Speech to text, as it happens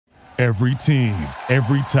Every team,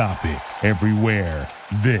 every topic, everywhere.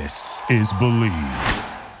 This is Believe.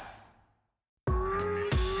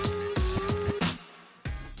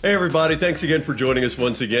 Hey, everybody. Thanks again for joining us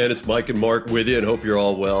once again. It's Mike and Mark with you, and hope you're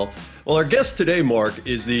all well. Well, our guest today, Mark,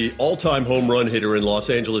 is the all-time home run hitter in Los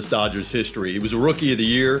Angeles Dodgers history. He was a Rookie of the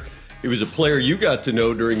Year. He was a player you got to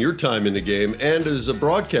know during your time in the game, and as a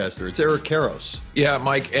broadcaster. It's Eric Karros. Yeah,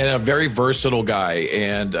 Mike, and a very versatile guy.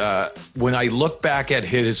 And when I look back at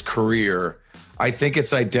his career, I think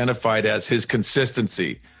it's identified as his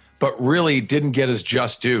consistency, but really didn't get his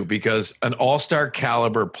just due because an all-star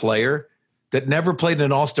caliber player that never played in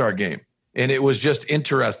an all-star game. And it was just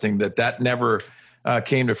interesting that never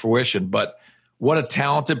came to fruition. But what a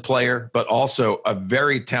talented player, but also a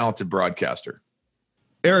very talented broadcaster.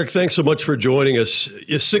 Eric, thanks so much for joining us.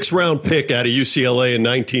 A sixth-round pick out of UCLA in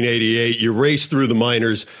 1988. You raced through the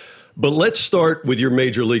minors. But let's start with your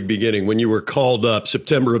major league beginning when you were called up,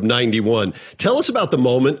 September of 91. Tell us about the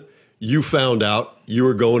moment you found out you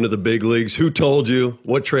were going to the big leagues. Who told you?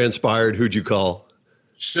 What transpired? Who'd you call?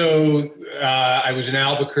 So I was in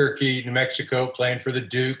Albuquerque, New Mexico, playing for the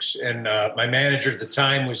Dukes. And my manager at the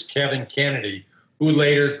time was Kevin Kennedy, who would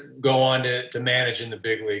later go on to manage in the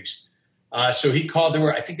big leagues. So he called.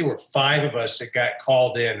 I think there were 5 of us that got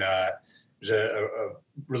called in. There was a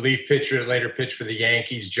relief pitcher that later pitched for the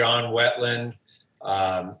Yankees, John Wetland.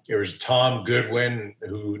 There was Tom Goodwin,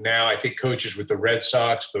 who now I think coaches with the Red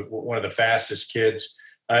Sox, but one of the fastest kids.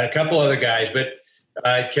 A couple other guys. But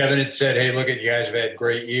Kevin had said, hey, look, you guys have had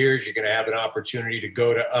great years. You're going to have an opportunity to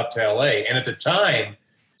go up to L.A. And at the time,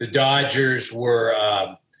 the Dodgers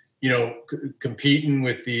were, competing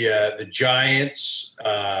with the Giants.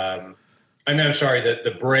 I'm sorry,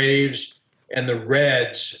 the Braves and the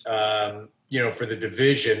Reds, for the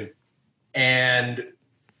division. And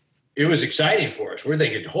it was exciting for us. We're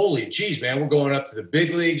thinking, holy geez, man, we're going up to the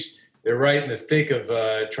big leagues. They're right in the thick of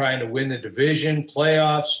trying to win the division,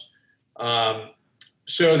 playoffs.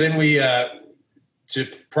 So then we, to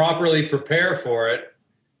properly prepare for it,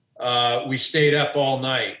 we stayed up all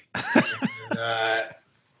night.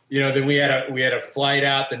 Then we had a flight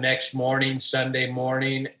out the next morning, Sunday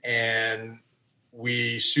morning, and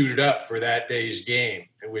we suited up for that day's game,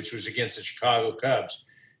 which was against the Chicago Cubs.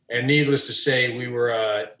 And needless to say, we were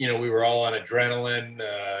all on adrenaline,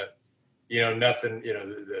 nothing,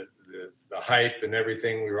 the hype and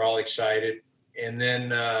everything. We were all excited. And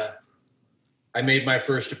then I made my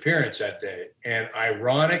first appearance that day. And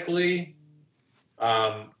ironically,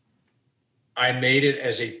 I made it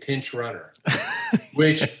as a pinch runner,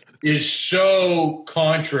 which is so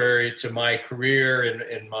contrary to my career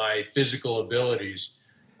and my physical abilities.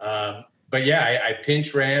 But yeah, I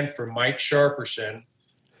pinch ran for Mike Sharperson.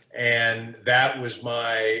 And that was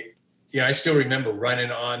my, I still remember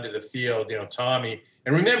running onto the field, Tommy.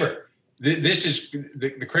 And remember, this is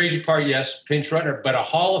the crazy part, yes, pinch runner, but a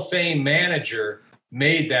Hall of Fame manager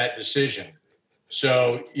made that decision.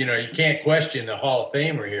 So, you can't question the Hall of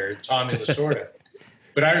Famer here, Tommy Lasorda.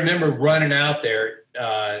 But I remember running out there,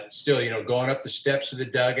 still, going up the steps of the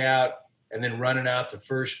dugout and then running out to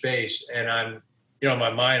first base. And I'm, in my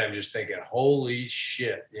mind, I'm just thinking, holy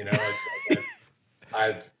shit, it's like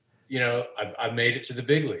I've made it to the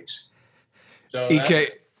big leagues. So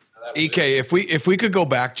EK, if we could go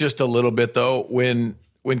back just a little bit though, when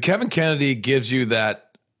Kevin Kennedy gives you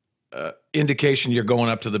that indication you're going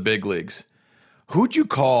up to the big leagues, who'd you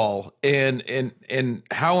call and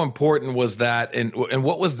how important was that and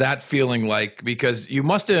what was that feeling like? Because you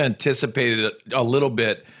must have anticipated it a little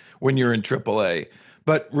bit when you're in AAA,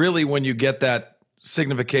 but really when you get that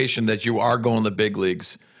signification that you are going to the big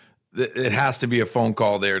leagues, it has to be a phone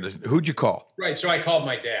call there. Who'd you call? Right. So I called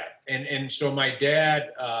my dad. And so my dad,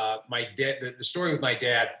 the story with my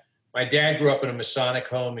dad grew up in a Masonic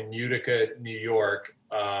home in Utica, New York,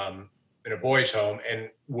 in a boys' home, and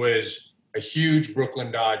was a huge Brooklyn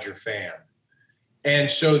Dodger fan. And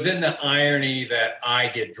so then the irony that I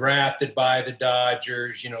get drafted by the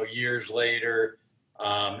Dodgers, years later,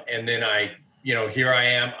 and then here I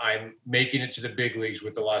am, I'm making it to the big leagues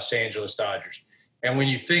with the Los Angeles Dodgers. And when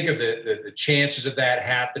you think of the chances of that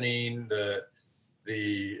happening, I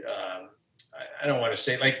don't want to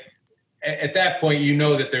say, like, at that point,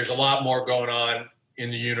 that there's a lot more going on in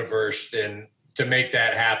the universe than to make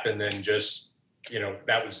that happen than just,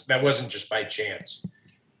 that wasn't just by chance.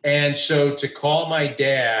 And so to call my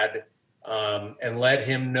dad and let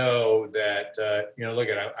him know that, look,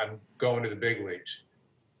 I'm going to the big leagues.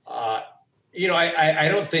 I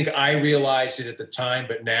don't think I realized it at the time,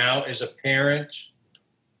 but now as a parent,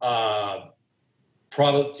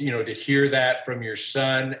 probably, to hear that from your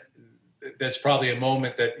son, that's probably a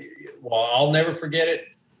moment that, I'll never forget it,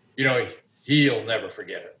 he'll never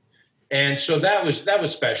forget it. And so that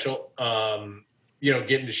was special,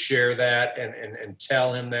 getting to share that and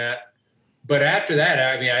tell him that. But after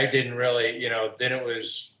that, I mean, I didn't really, then it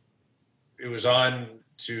was on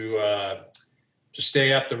to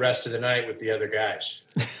stay up the rest of the night with the other guys.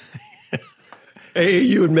 Hey,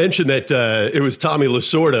 you had mentioned that it was Tommy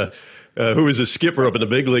Lasorda who was a skipper up in the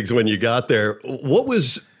big leagues when you got there. What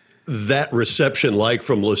was that reception like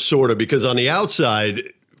from Lasorda? Because on the outside,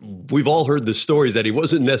 we've all heard the stories that he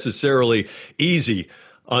wasn't necessarily easy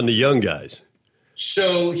on the young guys.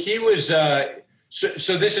 So he was.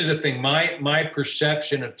 So this is the thing. My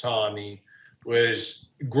perception of Tommy was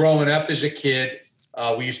growing up as a kid.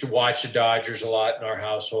 We used to watch the Dodgers a lot in our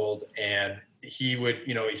household, and he would,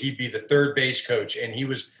 he'd be the third base coach, and he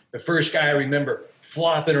was the first guy I remember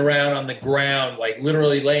flopping around on the ground, like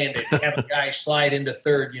literally laying to have a guy slide into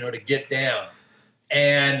third, to get down,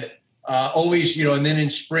 and always, and then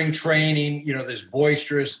in spring training, this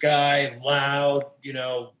boisterous guy, loud,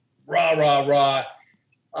 rah rah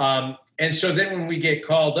rah, and so then when we get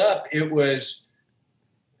called up, it was.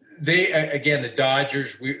 The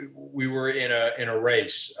Dodgers, we were in a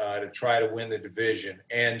race to try to win the division.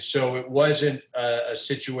 And so it wasn't a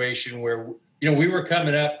situation where, we were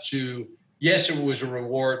coming up to, yes, it was a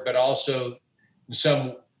reward, but also in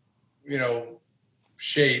some,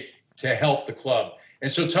 shape to help the club.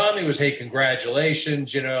 And so Tommy was, hey,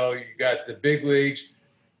 congratulations, you got to the big leagues,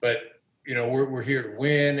 but, we're here to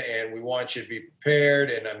win and we want you to be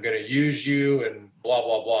prepared and I'm going to use you and blah,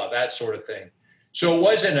 blah, blah, that sort of thing. So it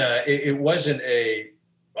wasn't a,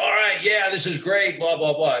 all right, yeah, this is great, blah,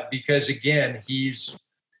 blah, blah. Because again, he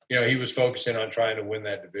was focusing on trying to win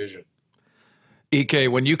that division. EK,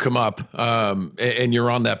 when you come up and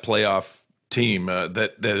you're on that playoff team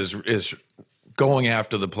that is going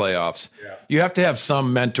after the playoffs, you have to have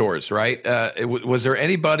some mentors, right? Was there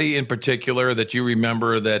anybody in particular that you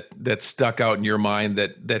remember that stuck out in your mind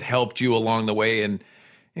that helped you along the way and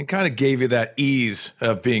kind of gave you that ease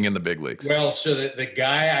of being in the big leagues? Well, so the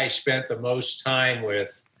guy I spent the most time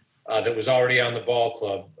with that was already on the ball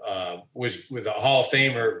club was with a Hall of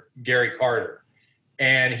Famer, Gary Carter.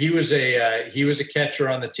 And he was a catcher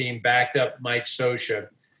on the team, backed up Mike Scioscia.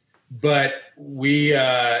 But we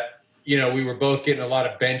were both getting a lot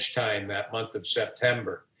of bench time that month of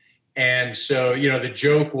September. And so, the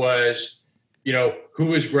joke was, who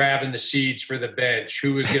was grabbing the seeds for the bench,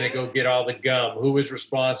 who was going to go get all the gum, who was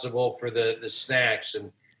responsible for the snacks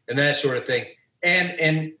and that sort of thing.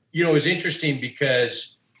 And it was interesting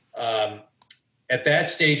because at that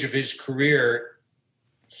stage of his career,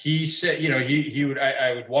 he said,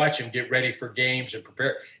 I would watch him get ready for games and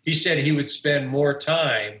prepare. He said he would spend more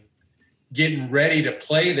time getting ready to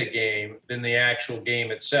play the game than the actual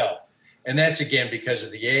game itself. And that's, again, because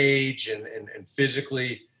of the age and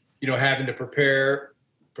physically, having to prepare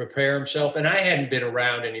himself. And I hadn't been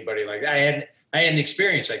around anybody like that. I hadn't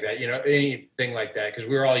experienced like that, anything like that, because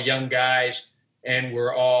we were all young guys and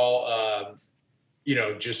we're all,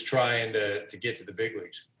 just trying to get to the big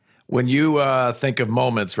leagues. When you think of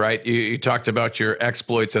moments, right, you talked about your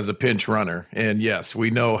exploits as a pinch runner. And yes,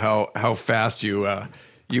 we know how fast you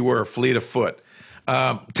were, fleet of foot.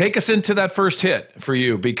 Take us into that first hit for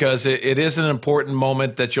you, because it is an important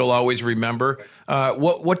moment that you'll always remember.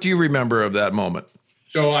 What do you remember of that moment?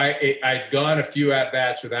 So I'd gone a few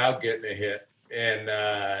at-bats without getting a hit. And,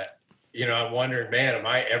 I'm wondering, man, am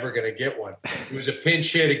I ever going to get one? It was a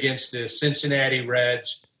pinch hit against the Cincinnati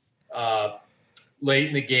Reds late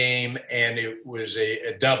in the game, and it was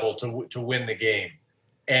a double to win the game.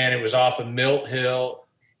 And it was off of Milt Hill.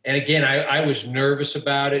 And again, I was nervous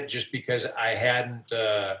about it just because I hadn't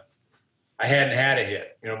had a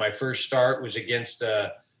hit. My first start was against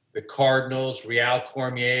the Cardinals, Real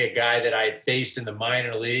Cormier, a guy that I had faced in the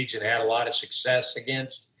minor leagues and had a lot of success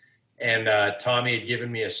against. And Tommy had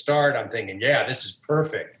given me a start. I'm thinking, yeah, this is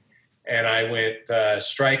perfect. And I went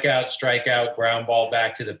strikeout, ground ball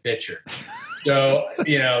back to the pitcher. So,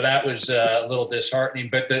 that was a little disheartening.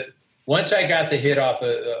 But once I got the hit off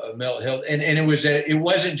of Milt Hill, and it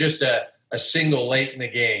wasn't just a single late in the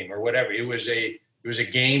game or whatever. It was a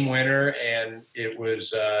game winner, and it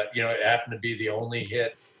was it happened to be the only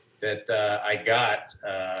hit that I got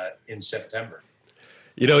in September.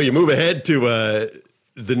 You move ahead to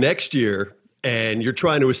the next year, and you're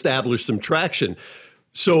trying to establish some traction.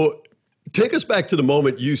 So take us back to the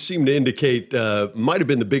moment you seem to indicate might have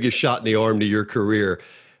been the biggest shot in the arm to your career.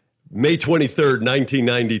 May 23rd,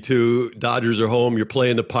 1992, Dodgers are home. You're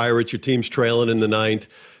playing the Pirates. Your team's trailing in the ninth.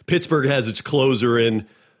 Pittsburgh has its closer in.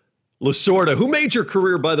 Lasorda, who made your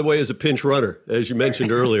career, by the way, as a pinch runner, as you mentioned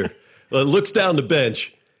earlier, looks down the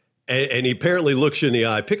bench, And he apparently looks you in the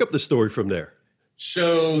eye. Pick up the story from there.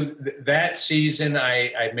 So that season,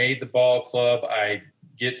 I made the ball club. I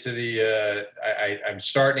get to I'm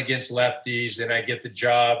starting against lefties. Then I get the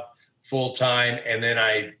job full time. And then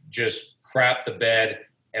I just crap the bed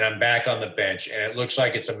and I'm back on the bench. And it looks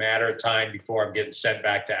like it's a matter of time before I'm getting sent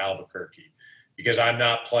back to Albuquerque because I'm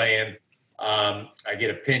not playing. I get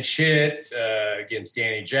a pinch hit against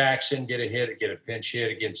Danny Jackson, get a pinch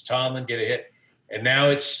hit against Tomlin, get a hit. And now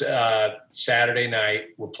it's Saturday night.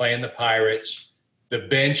 We're playing the Pirates. The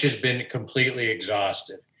bench has been completely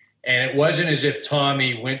exhausted. And it wasn't as if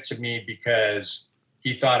Tommy went to me because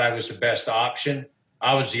he thought I was the best option.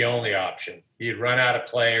 I was the only option. He had run out of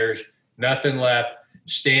players, nothing left.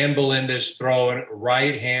 Stan Belinda's throwing,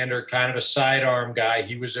 right-hander, kind of a sidearm guy.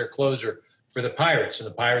 He was their closer for the Pirates. And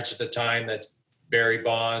the Pirates at the time, that's Barry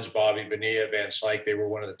Bonds, Bobby Bonilla, Van Slyke. They were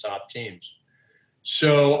one of the top teams.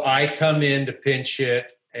 So I come in to pinch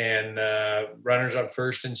hit and runners on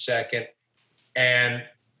first and second. And,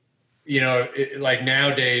 like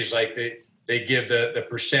nowadays, like they give the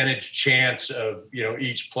percentage chance of,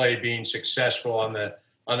 each play being successful on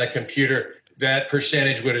the computer. That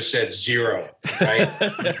percentage would have said 0, right?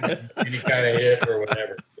 Any kind of hit or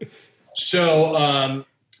whatever. So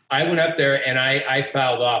I went up there and I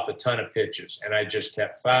fouled off a ton of pitches and I just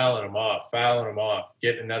kept fouling them off,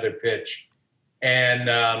 getting another pitch.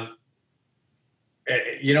 And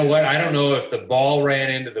you know what? I don't know if the ball ran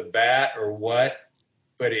into the bat or what,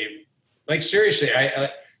 but seriously,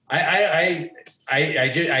 I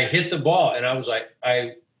hit the ball and I was like,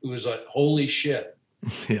 it was like, holy shit.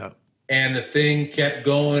 Yeah. And the thing kept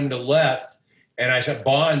going to left. And I said,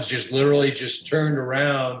 Bonds just literally just turned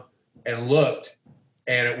around and looked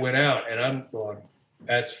and it went out. And I'm going,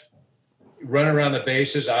 that's running around the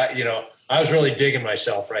bases. I was really digging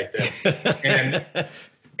myself right there.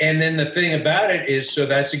 And then the thing about it is, so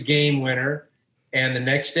that's a game winner. And the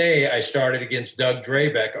next day I started against Doug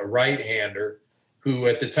Drabeck, a right-hander who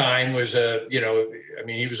at the time was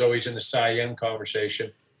he was always in the Cy Young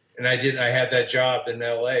conversation. And I had that job in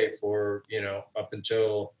LA for, up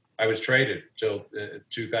until I was traded till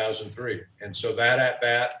 2003. And so that at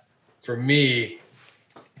bat for me,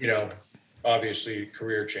 obviously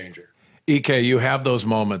career changer. EK, you have those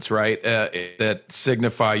moments, right, that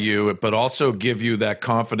signify you, but also give you that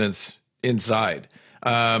confidence inside.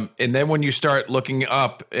 And then when you start looking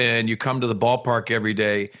up and you come to the ballpark every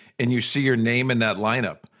day and you see your name in that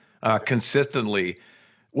lineup consistently,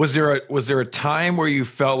 was there a time where you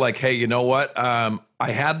felt like, hey, you know what? I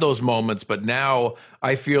had those moments, but now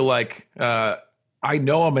I feel like I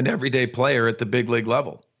know I'm an everyday player at the big league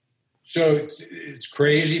level. So it's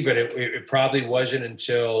crazy, but it probably wasn't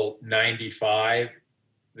until the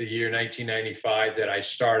year 1995, that I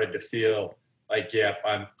started to feel like, yeah,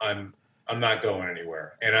 I'm not going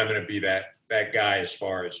anywhere, and I'm going to be that guy as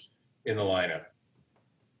far as in the lineup.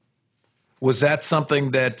 Was that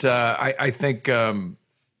something that I think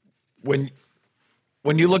when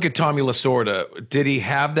you look at Tommy Lasorda, did he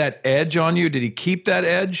have that edge on you? Did he keep that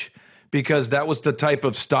edge? Because that was the type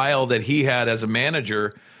of style that he had as a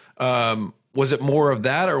manager. Was it more of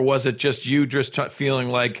that, or was it just you just feeling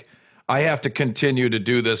like I have to continue to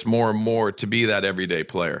do this more and more to be that everyday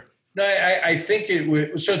player? No, I think it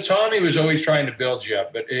was. So Tommy was always trying to build you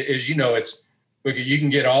up, but as you know, look, you can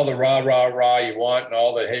get all the rah you want and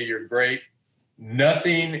all the, hey, you're great.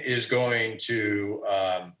 Nothing is going to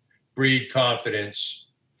breed confidence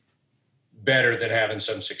better than having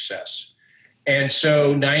some success. And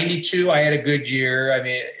so 92, I had a good year. I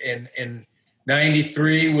mean, and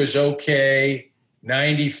 93 was okay.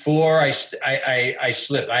 94, I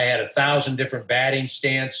slipped. I had 1,000 different batting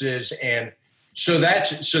stances. And so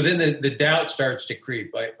then the doubt starts to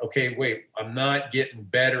creep. Like, okay, wait, I'm not getting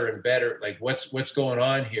better and better. Like what's going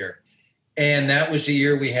on here? And that was the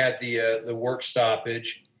year we had the work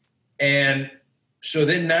stoppage. And so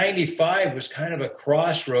then 95 was kind of a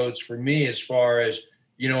crossroads for me as far as,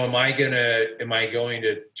 am I going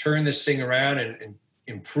to turn this thing around and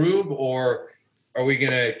improve, or are we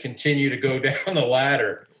going to continue to go down the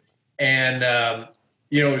ladder? And,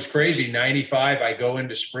 it was crazy. 95, I go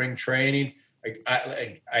into spring training.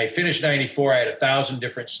 I finished 94. I had 1,000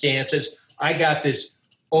 different stances. I got this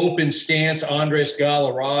open stance, Andres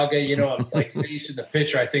Galarraga, I'm like facing the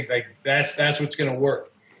pitcher. I think like that's what's going to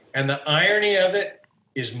work. And the irony of it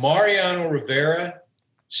is Mariano Rivera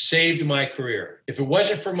saved my career. If it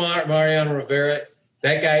wasn't for Mariano Rivera,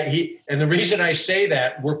 that guy, and the reason I say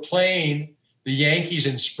that, we're playing the Yankees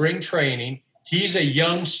in spring training. He's a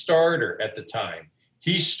young starter at the time.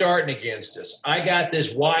 He's starting against us. I got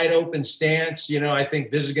this wide open stance. I think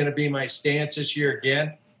this is going to be my stance this year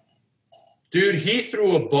again. Dude, he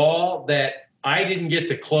threw a ball that I didn't get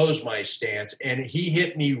to close my stance, and he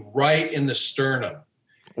hit me right in the sternum.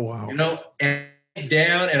 Wow. You know, and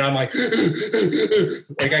down, and I'm like,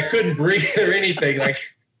 like I couldn't breathe or anything, like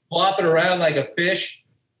flopping around like a fish.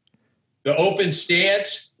 The open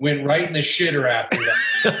stance went right in the shitter after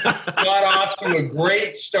that. Got off to a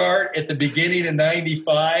great start at the beginning of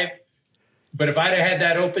 95. But if I'd have had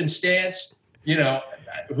that open stance, you know,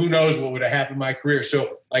 who knows what would have happened in my career.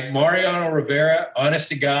 So like Mariano Rivera, honest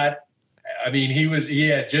to God, I mean, he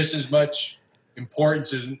had just as much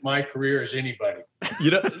importance in my career as anybody.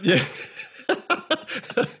 You know, yeah.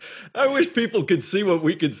 I wish people could see what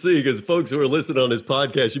we could see, because folks who are listening on this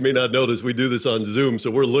podcast, you may not notice we do this on Zoom.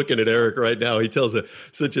 So we're looking at Eric right now. He tells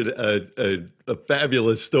such a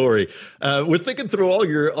fabulous story. We're thinking through all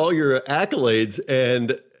your accolades,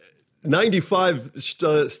 and 95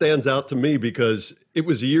 stands out to me because it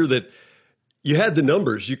was a year that you had the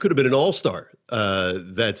numbers. You could have been an all-star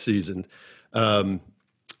that season. I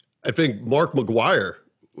think Mark McGwire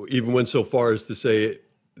even went so far as to say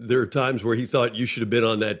there are times where he thought you should have been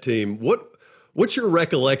on that team. What's your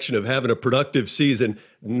recollection of having a productive season,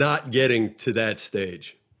 not getting to that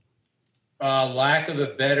stage? Lack of a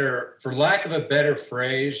better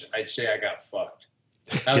phrase, I'd say I got fucked.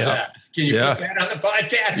 How's that? Can you put that on the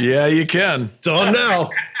podcast? Yeah, you can. It's on now.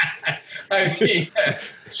 I mean,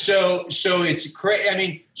 so it's crazy. I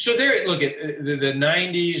mean, so there. Look at the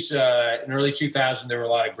 90s and early 2000s. There were a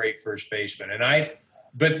lot of great first basemen, and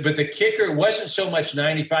but the kicker wasn't so much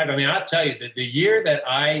 95. I mean, I'll tell you that the year that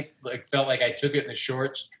I felt like I took it in the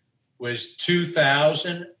shorts was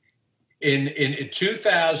 2000. In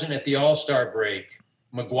 2000 at the All-Star break,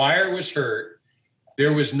 McGwire was hurt.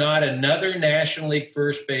 There was not another National League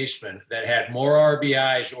first baseman that had more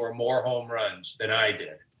RBIs or more home runs than I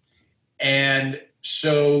did. And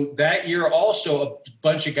so that year also a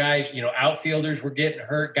bunch of guys, you know, outfielders were getting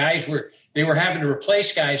hurt. They were having to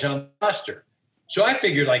replace guys on the roster. So I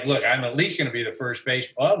figured, like, look, I'm at least going to be the first base.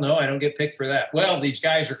 Well, no, I don't get picked for that. Well, these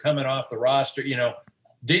guys are coming off the roster, you know,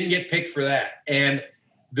 didn't get picked for that. And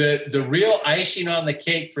the real icing on the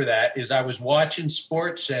cake for that is I was watching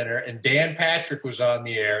Sports Center, and Dan Patrick was on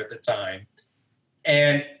the air at the time,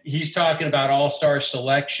 and he's talking about all-star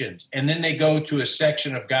selections. And then they go to a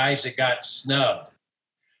section of guys that got snubbed.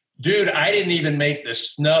 Dude, I didn't even make the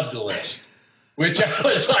snubbed list, which I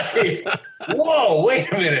was like, whoa, wait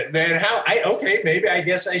a minute, man. Maybe I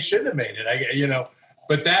guess I shouldn't have made it.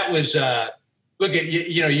 But that was, look at,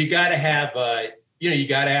 you got to have, you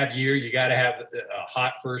got to have year, you got to have a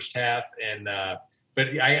hot first half. And, but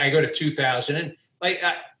I go to 2000, and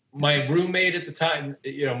my roommate at the time,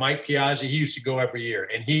 Mike Piazza, he used to go every year,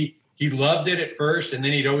 and he loved it at first. And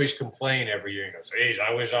then he'd always complain every year. He goes, "Hey,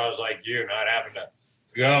 I wish I was like you, not having to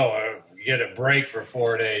go get a break for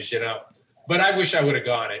 4 days, But I wish I would have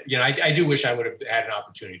gone it. I do wish I would have had an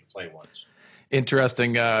opportunity to play once.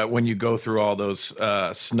 Interesting when you go through all those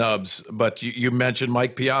snubs, but you mentioned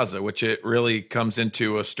Mike Piazza, which it really comes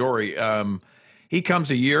into a story. He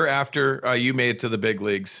comes a year after you made it to the big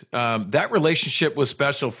leagues. That relationship was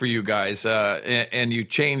special for you guys, and you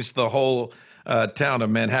changed the whole town of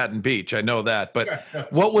Manhattan Beach. I know that. But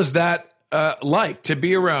what was that like to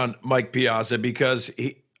be around Mike Piazza? Because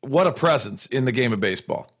what a presence in the game of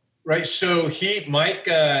baseball. Right. So Mike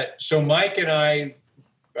and I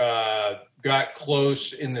got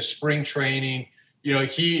close in the spring training.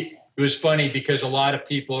 It was funny because a lot of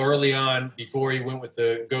people early on, before he went with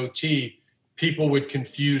the goatee, people would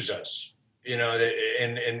confuse us, and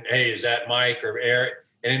hey, is that Mike or Eric?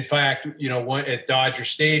 And in fact, at Dodger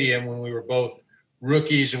Stadium, when we were both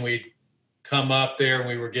rookies and we'd come up there and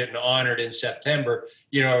we were getting honored in September,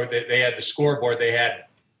 they had the scoreboard. They had,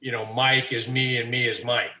 Mike is me and me is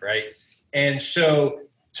Mike, right? And so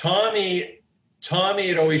Tommy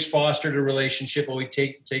had always fostered a relationship, always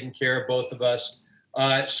taking care of both of us.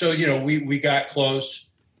 So we got close.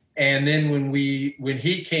 And then when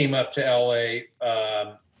he came up to LA,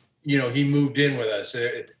 he moved in with us.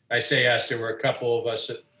 I say us, there were a couple of us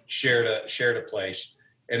that shared a place,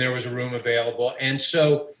 and there was a room available. And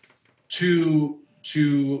so to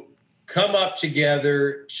come up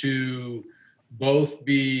together, to both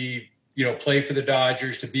be, play for the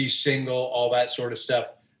Dodgers, to be single, all that sort of stuff.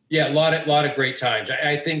 Yeah, a lot of great times.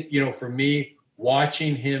 I think, for me,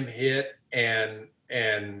 watching him hit and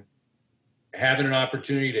having an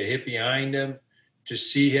opportunity to hit behind him, to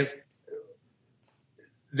see him,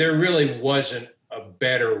 there really wasn't a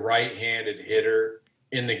better right-handed hitter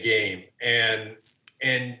in the game. And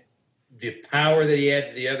the power that he had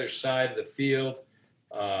to the other side of the field,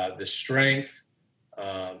 the strength,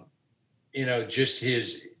 just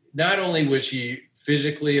not only was he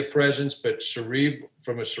physically a presence, but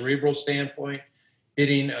from a cerebral standpoint,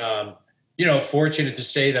 hitting. Fortunate to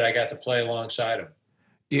say that I got to play alongside him.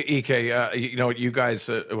 EK, you guys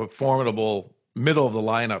were formidable middle of the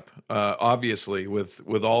lineup, obviously,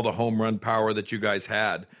 with all the home run power that you guys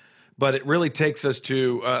had. But it really takes us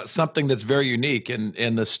to something that's very unique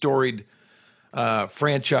in the storied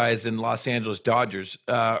franchise in Los Angeles Dodgers.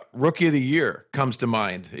 Rookie of the Year comes to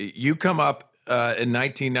mind. You come up in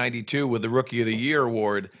 1992 with the Rookie of the Year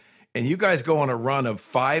award, and you guys go on a run of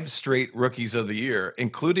 5 straight Rookies of the Year,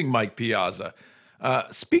 including Mike Piazza.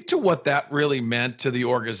 Speak to what that really meant to the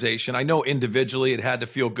organization. I know individually it had to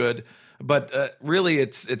feel good, but really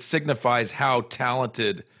it signifies how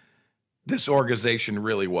talented this organization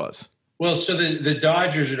really was. Well, so the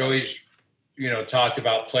Dodgers had always, talked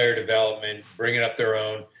about player development, bringing up their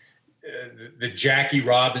own. The Jackie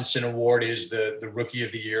Robinson Award is the Rookie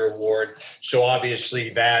of the Year award. So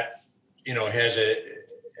obviously that,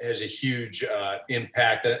 has a huge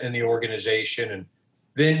impact in the organization. And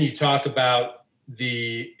then you talk about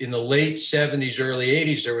in the late 70s, early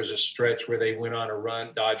 80s, there was a stretch where they went on a run.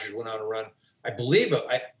 Dodgers went on a run. I believe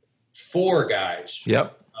 4 guys.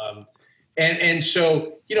 Yep. And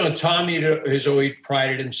so, Tommy has always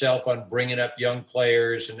prided himself on bringing up young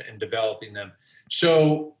players and developing them.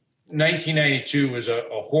 So 1992 was a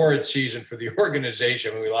horrid season for the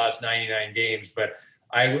organization. I mean, we lost 99 games, but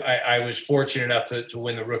I was fortunate enough to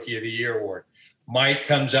win the Rookie of the Year award. Mike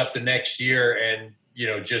comes up the next year and,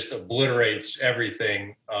 just obliterates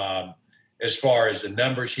everything as far as the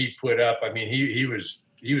numbers he put up. I mean, he was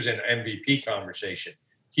in MVP conversation.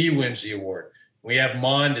 He wins the award. We have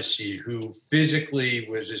Mondesi, who physically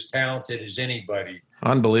was as talented as anybody.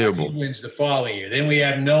 Unbelievable. He wins the following year. Then we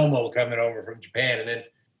have Nomo coming over from Japan, and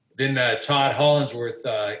then Todd Hollandsworth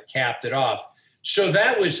capped it off. So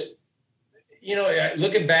that was,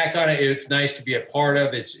 looking back on it, it's nice to be a part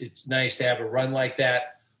of. It's nice to have a run like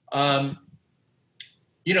that.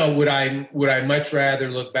 Would I much rather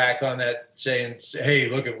look back on that saying, hey,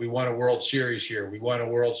 look, we won a World Series here. We won a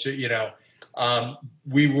World Series.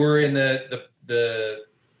 We were in the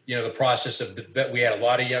process of we had a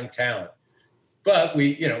lot of young talent, but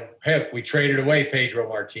we traded away Pedro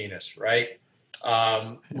Martinez, right?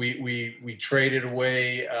 We traded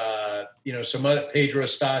away, some other Pedro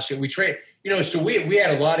Estacio. So we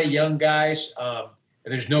had a lot of young guys, and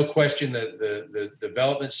there's no question that the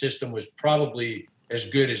development system was probably as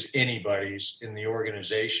good as anybody's in the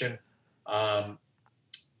organization. So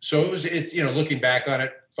it's looking back on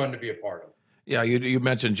it, fun to be a part of. Yeah, you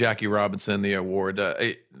mentioned Jackie Robinson, the award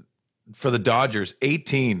for the Dodgers,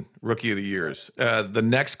 18 Rookie of the Years. The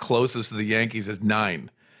next closest to the Yankees is 9.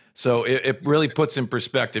 So it really puts in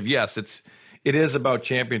perspective. Yes, it is about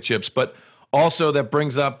championships, but also that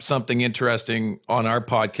brings up something interesting on our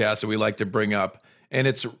podcast that we like to bring up, and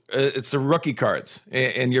it's the rookie cards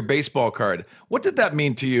and your baseball card. What did that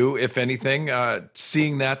mean to you, if anything,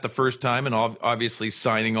 seeing that the first time and obviously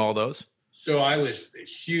signing all those? So I was a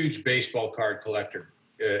huge baseball card collector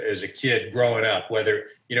as a kid growing up, whether,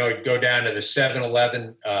 go down to the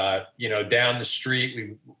 7-Eleven, down the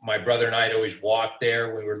street. My brother and I had always walked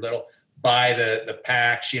there when we were little, buy the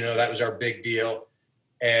packs, that was our big deal.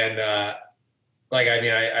 And I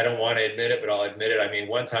don't want to admit it, but I'll admit it. I mean,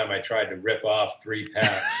 one time I tried to rip off 3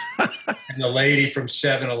 packs and the lady from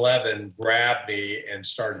 7-Eleven grabbed me and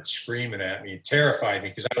started screaming at me, terrified me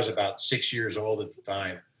because I was about 6 years old at the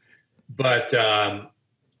time. But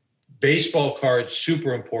baseball cards,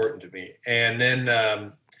 super important to me. And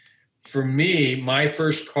then for me, my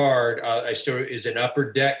first card is an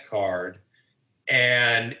Upper Deck card.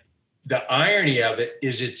 And the irony of it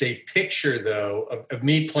is it's a picture, though, of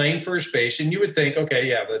me playing first base. And you would think, okay,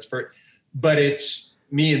 yeah, that's first. But it's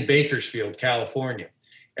me in Bakersfield, California.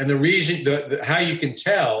 And the reason, how you can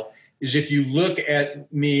tell is if you look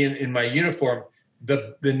at me in my uniform,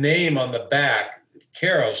 the name on the back,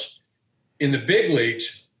 Keros, in the big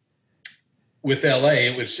leagues with LA,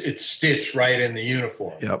 it's stitched right in the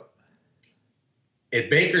uniform. Yep. At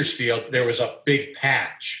Bakersfield, there was a big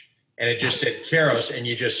patch, and it just said Keros, and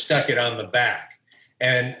you just stuck it on the back.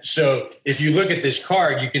 And so if you look at this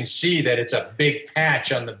card, you can see that it's a big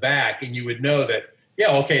patch on the back, and you would know that,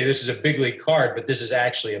 yeah, okay, this is a big league card, but this is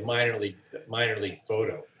actually a minor league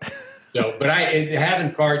photo. So, but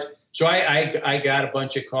having cards, so I got a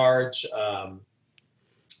bunch of cards.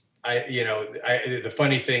 The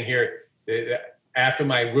funny thing here, after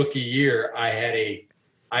my rookie year, I had a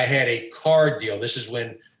card deal. This is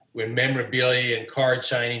when memorabilia and card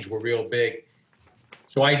signings were real big.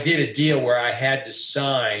 So I did a deal where I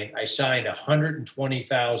signed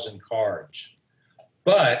 120,000 cards,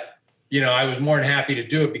 but I was more than happy to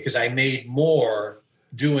do it because I made more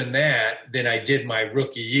doing that than I did my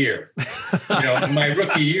rookie year. My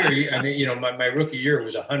rookie year, my rookie year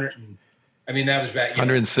was 100. That was back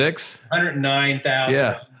 106, 109,000.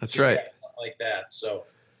 Yeah, that's right, something like that. So,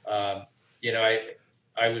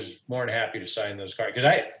 I was more than happy to sign those cards because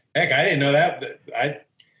I didn't know that.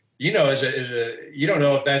 You don't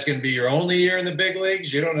know if that's going to be your only year in the big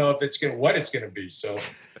leagues. You don't know if what it's going to be. So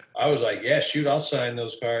I was like, yeah, shoot, I'll sign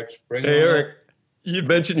those cards. Bring them Eric, up. You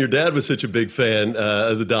mentioned your dad was such a big fan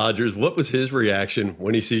of the Dodgers. What was his reaction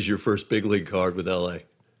when he sees your first big league card with LA?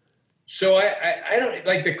 So I don't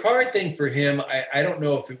like the card thing for him. I don't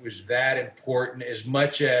know if it was that important as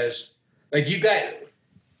much as you got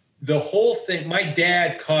the whole thing. My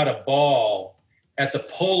dad caught a ball at the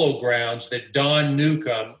Polo Grounds that Don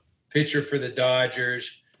Newcomb, pitcher for the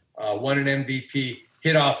Dodgers, won an MVP,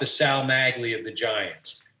 hit off the Sal Magli of the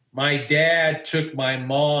Giants. My dad took my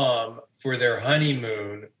mom for their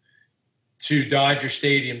honeymoon to Dodger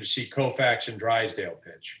Stadium to see Koufax and Drysdale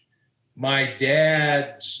pitch. My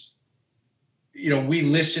dad's, we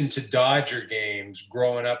listened to Dodger games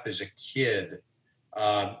growing up as a kid.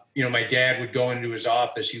 My dad would go into his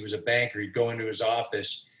office. He was a banker. He'd go into his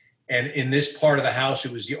office. And in this part of the house,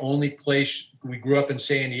 it was the only place, we grew up in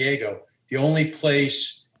San Diego, the only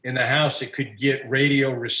place in the house that could get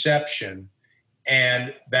radio reception.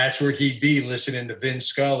 And that's where he'd be listening to Vin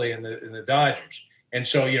Scully and the Dodgers. And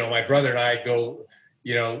so, my brother and I'd go,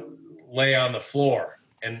 lay on the floor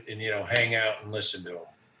and hang out and listen to him.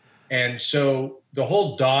 And so the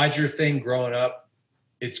whole Dodger thing growing up,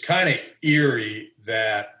 it's kind of eerie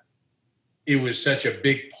that it was such a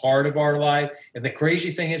big part of our life. And the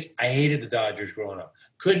crazy thing is I hated the Dodgers growing up.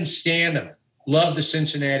 Couldn't stand them. Loved the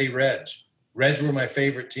Cincinnati Reds. Reds were my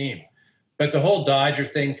favorite team. But the whole Dodger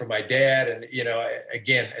thing for my dad, and,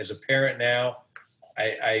 again, as a parent now,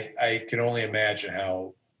 I can only imagine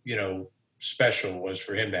how, special it was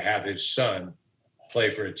for him to have his son play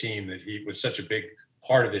for a team that he was such a big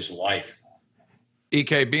part of his life.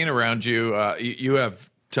 EK, being around you, you have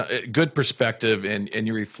good perspective and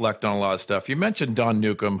you reflect on a lot of stuff. You mentioned Don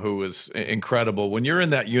Newcomb, who was incredible. When you're in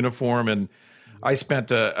that uniform, and I spent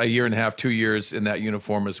a year and a half, 2 years in that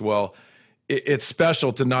uniform as well, it's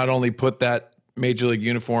special to not only put that major league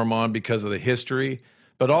uniform on because of the history,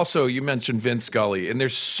 but also you mentioned Vin Scully, and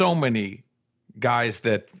there's so many guys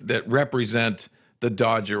that represent the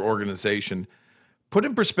Dodger organization. Put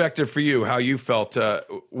in perspective for you how you felt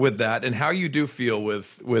with that, and how you do feel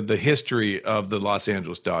with the history of the Los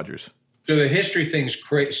Angeles Dodgers. So the history thing's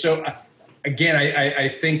crazy. So again, I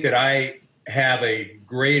think that I have a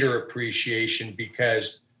greater appreciation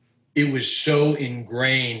because it was so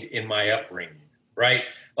ingrained in my upbringing, right?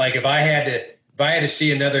 Like if I had to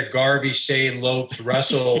see another Garvey, Say, Lopes,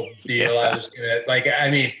 Russell deal, I was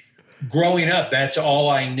gonna growing up, that's all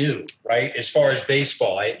I knew, right? As far as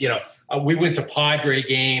baseball, we went to Padre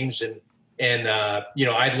games and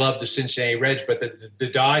I loved the Cincinnati Reds, but the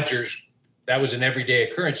Dodgers, that was an everyday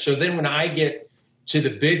occurrence. So then when I get to the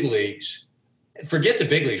big leagues, forget the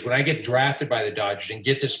big leagues, when I get drafted by the Dodgers and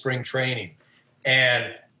get to spring training,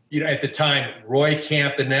 and at the time, Roy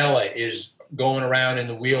Campanella is going around in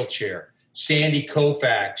the wheelchair. Sandy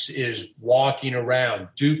Koufax is walking around.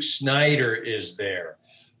 Duke Snider is there.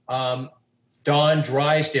 Don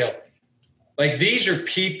Drysdale. These are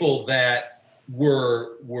people that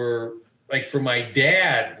were like, for my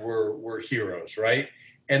dad, were heroes, right?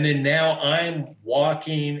 And then now I'm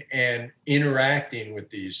walking and interacting with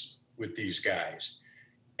these guys.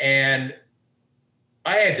 And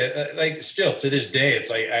I had to, still to this day, it's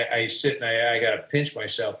like I sit and I got to pinch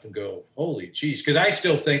myself and go, holy geez. Because I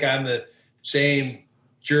still think I'm the same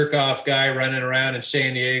jerk-off guy running around in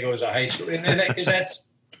San Diego as a high school. And because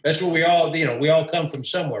that's what we all, we all come from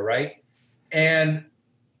somewhere, right? And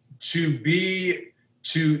to be,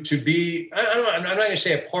 I'm not going to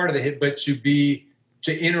say a part of the hit, but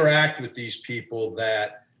to interact with these people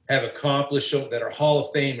that have accomplished, that are Hall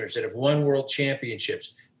of Famers, that have won world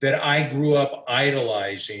championships, that I grew up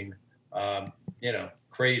idolizing,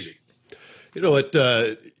 crazy. You know what?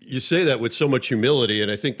 You say that with so much humility,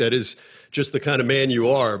 and I think that is just the kind of man you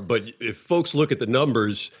are. But if folks look at the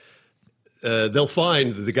numbers, they'll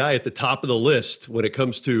find the guy at the top of the list when it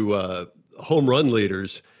comes to home run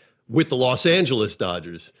leaders with the Los Angeles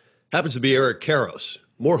Dodgers happens to be Eric Karros.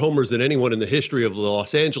 More homers than anyone in the history of the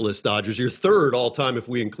Los Angeles Dodgers. You're third all time if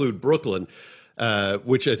we include Brooklyn.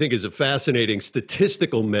 Which I think is a fascinating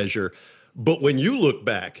statistical measure. But when you look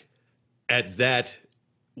back at that,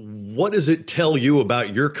 what does it tell you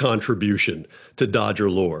about your contribution to Dodger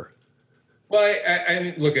lore? Well,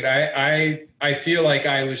 I feel like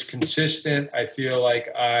I was consistent. I feel like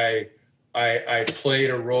I I played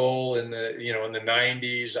a role in the, in the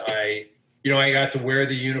 90s. I got to wear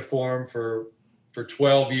the uniform for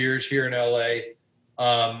 12 years here in LA.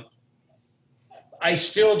 I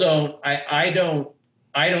still don't, I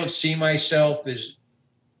don't see myself as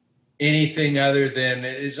anything other than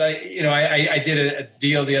I did a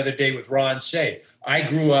deal the other day with Ron Say. I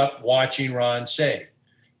grew up watching Ron Say.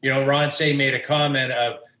 Ron Say made a comment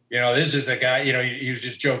of, this is the guy, he was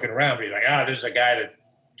just joking around, but he's like, this is a guy that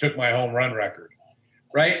took my home run record.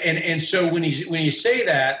 Right. And so when you say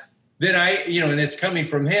that, then and it's coming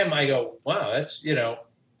from him, I go, wow, that's,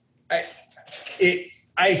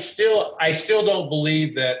 I still don't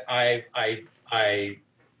believe that I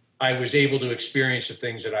was able to experience the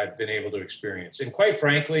things that I've been able to experience. And quite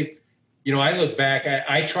frankly, I look back,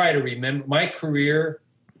 I try to remember my career.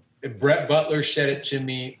 Brett Butler said it to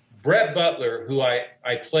me. Brett Butler, who I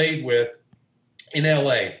played with in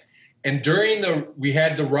LA. And we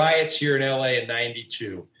had the riots here in LA in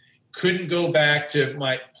 92. Couldn't go back to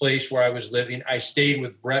my place where I was living. I stayed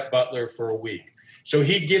with Brett Butler for a week. So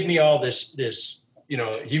he'd give me all this,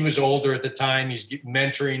 he was older at the time. He's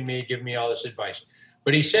mentoring me, giving me all this advice.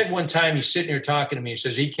 But he said one time, he's sitting here talking to me. He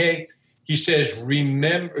says, EK, he says,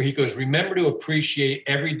 remember to appreciate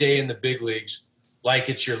every day in the big leagues like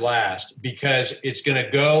it's your last, because it's going to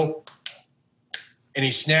go. And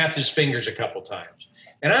he snapped his fingers a couple times.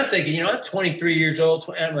 And I'm thinking, I'm 23 years old.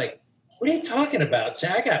 I'm like, what are you talking about? Say,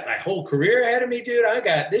 I got my whole career ahead of me, dude.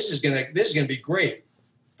 This is gonna be great.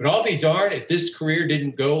 But I'll be darned if this career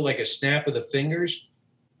didn't go like a snap of the fingers.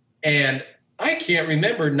 And I can't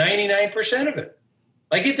remember 99% of it.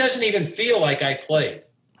 Like, it doesn't even feel like I played.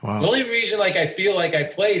 Wow. The only reason I feel like I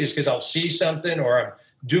played is because I'll see something or I'm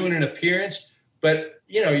doing an appearance. But,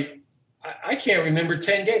 I can't remember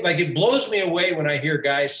 10 games. Like, it blows me away when I hear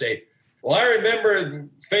guys say, well, I remember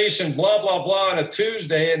facing blah, blah, blah on a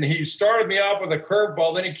Tuesday, and he started me off with a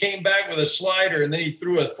curveball, then he came back with a slider, and then he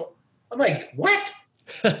threw I'm like, what?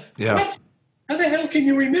 Yeah. What? How the hell can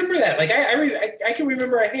you remember that? Like, I can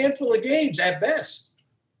remember a handful of games at best.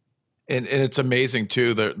 And it's amazing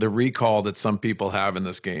too, the recall that some people have in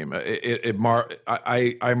this game.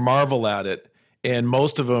 I marvel at it, and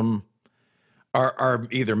most of them are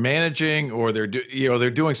either managing or they're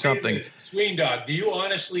doing something. Sween Dog, do you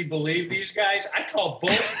honestly believe these guys? I call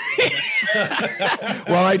bullshit.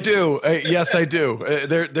 Well, I do. Yes, I do.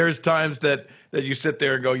 There's times that you sit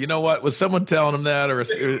there and go, you know what? Was someone telling them that, or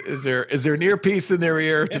is there an earpiece in their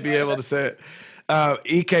ear to be able to say it?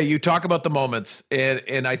 EK, you talk about the moments,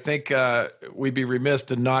 and I think we'd be remiss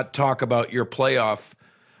to not talk about your playoff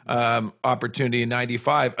opportunity in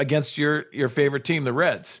 '95 against your favorite team, the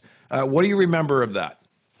Reds. What do you remember of that?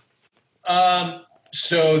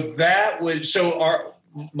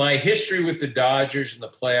 My history with the Dodgers in the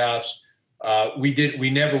playoffs, we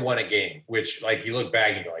never won a game, which, like, you look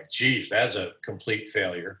back and go like, geez, that's a complete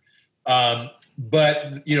failure.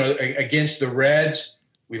 But against the Reds,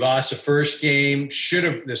 we lost the first game.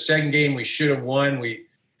 The second game we should have won. We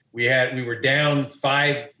were down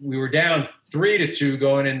 3-2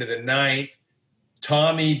 going into the ninth.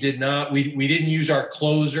 Tommy did not. We didn't use our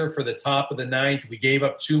closer for the top of the ninth. We gave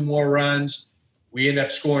up 2 more runs. We ended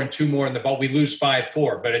up scoring 2 more in the ball. We lose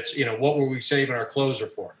 5-4. But it's what were we saving our closer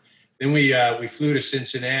for? Then we flew to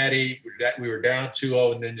Cincinnati. We were down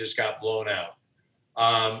 2-0 and then just got blown out.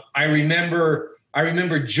 I remember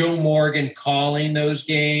Joe Morgan calling those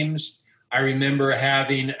games. I remember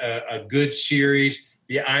having a good series.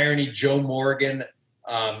 The irony, Joe Morgan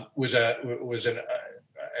was an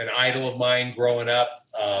idol of mine growing up.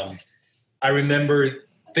 I remember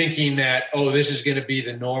thinking that, this is going to be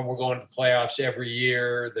the norm. We're going to playoffs every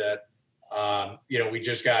year. That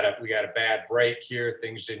we got a bad break here.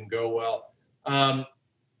 Things didn't go well. But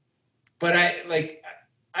I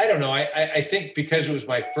don't know. I think because it was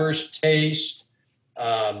my first taste,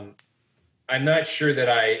 I'm not sure that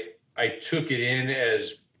I took it in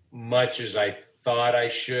as much as I thought I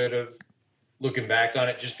should have, looking back on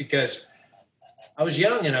it, just because I was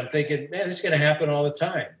young and I'm thinking, man, this is going to happen all the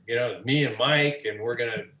time. Me and Mike, and we're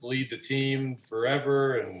going to lead the team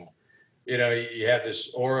forever. And, you have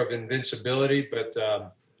this aura of invincibility. But, I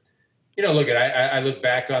look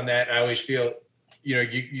back on that and I always feel,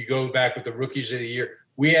 you go back with the rookies of the year.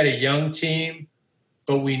 We had a young team,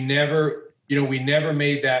 but we never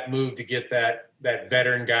made that move to get that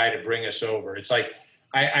veteran guy to bring us over. It's like,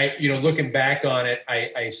 I looking back on it,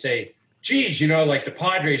 I say, geez, like the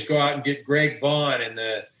Padres go out and get Greg Vaughn, and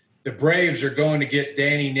the Braves are going to get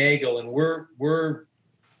Danny Nagel, and we're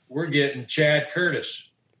getting Chad Curtis.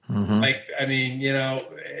 Mm-hmm.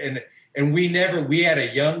 And we had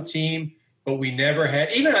a young team. but we never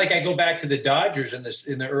had, even like I go back to the Dodgers in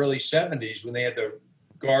the early 70s when they had the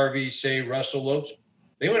Garvey, say Russell Lopes,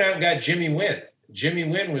 they went out and got Jimmy Wynn. Jimmy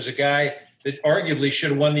Wynn was a guy that arguably should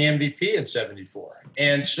have won the MVP in 74.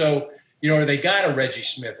 And so, they got a Reggie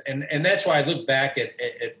Smith. And that's why I look back at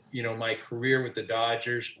my career with the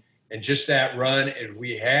Dodgers and just that run. And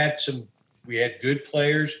we had good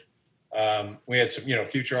players. We had some,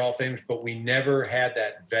 future Hall of Famers, but we never had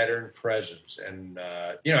that veteran presence. And,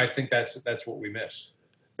 I think that's what we missed.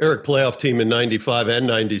 Eric, playoff team in 95 and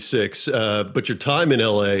 96, but your time in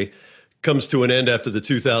L.A. comes to an end after the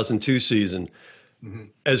 2002 season. Mm-hmm.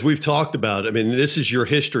 As we've talked about, I mean, this is your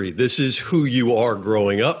history. This is who you are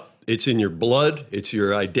growing up. It's in your blood. It's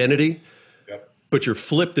your identity. Yep. But you're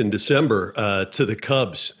flipped in December to the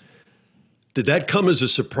Cubs. Did that come as a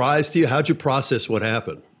surprise to you? How'd you process what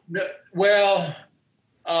happened? No, well,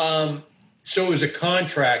 so it was a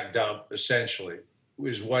contract dump, essentially,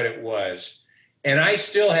 was what it was. And I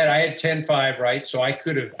had 10-5, right? So I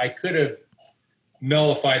could have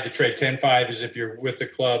nullified the trade. 10-5 is if you're with the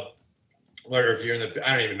club, or if you're in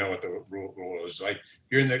I don't even know what the rule is. Like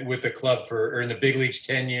you're with the club or in the big leagues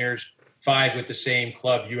 10 years, 5 with the same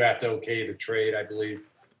club, you have to okay the trade, I believe.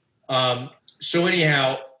 So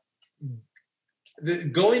anyhow,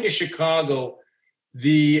 going to Chicago,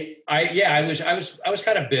 I was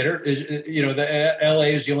kind of bitter. The LA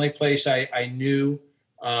is the only place I knew,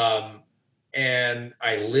 and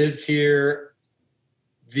I lived here.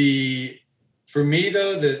 For me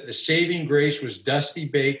though, the saving grace was Dusty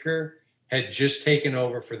Baker had just taken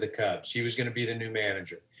over for the Cubs. He was going to be the new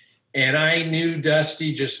manager, and I knew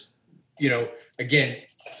Dusty just, again,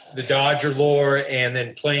 the Dodger lore, and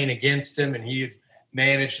then playing against him, and he had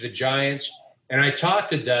managed the Giants. And I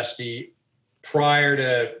talked to Dusty prior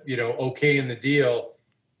to, okaying the deal.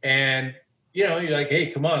 And, he's like, hey,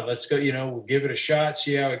 come on, let's go, we'll give it a shot,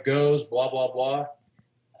 see how it goes, blah, blah, blah.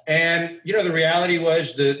 And, the reality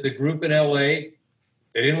was the group in LA, they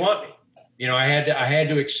didn't want me. I had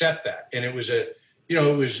to accept that. And it was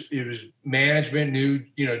it was management, new,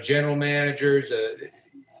 general managers,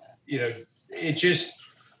 it just,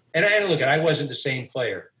 and I wasn't the same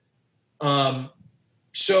player.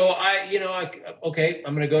 So okay,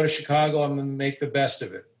 I'm going to go to Chicago. I'm going to make the best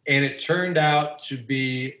of it. And it turned out to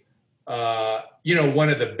be, one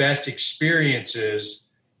of the best experiences,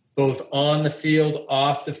 both on the field,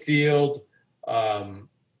 off the field,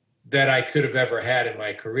 that I could have ever had in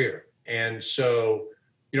my career. And so,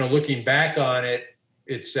 looking back on it,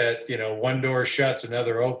 it's that, one door shuts,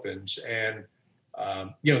 another opens. And,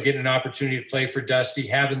 getting an opportunity to play for Dusty,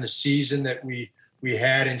 having the season that we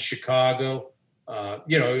had in Chicago,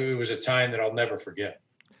 it was a time that I'll never forget.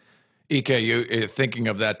 EK, you thinking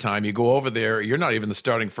of that time, you go over there, you're not even the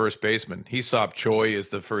starting first baseman. Hesop Choi is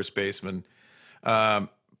the first baseman.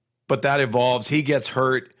 But that evolves. He gets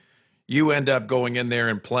hurt. You end up going in there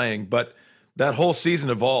and playing. But that whole season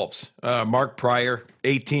evolves. Mark Pryor,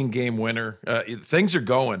 18-game winner. Things are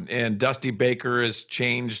going, and Dusty Baker has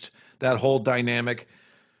changed that whole dynamic.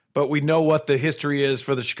 But we know what the history is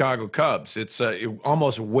for the Chicago Cubs. It's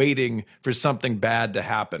almost waiting for something bad to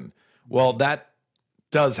happen. Well, that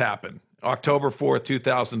does happen. October 4th,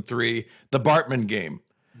 2003, the Bartman game.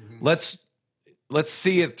 Mm-hmm. Let's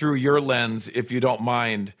see it through your lens, if you don't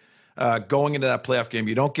mind. Going into that playoff game,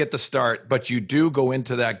 you don't get the start, but you do go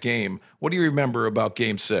into that game. What do you remember about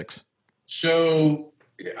Game 6? So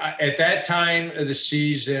at that time of the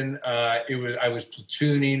season, I was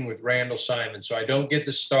platooning with Randall Simon, so I don't get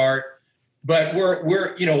the start. But we're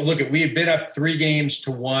we had been up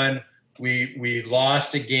 3-1. We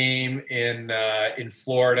lost a game in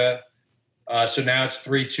Florida, so now it's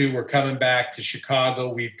 3-2. We're coming back to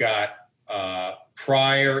Chicago. We've got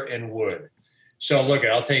Pryor and Wood. So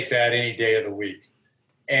I'll take that any day of the week.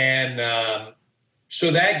 And so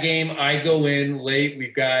that game, I go in late.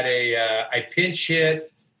 We've got I pinch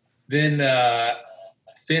hit, then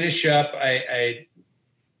finish up.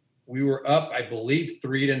 We were up, I believe,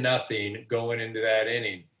 3-0 going into that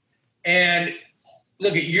inning. And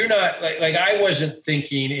you're not like I wasn't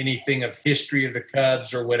thinking anything of history of the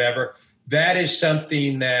Cubs or whatever. That is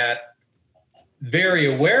something that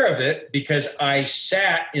very aware of it because I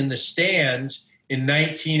sat in the stands in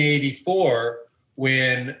 1984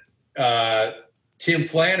 when Tim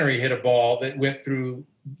Flannery hit a ball that went through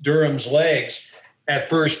Durham's legs at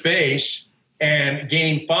first base, and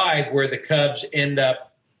Game 5 where the Cubs end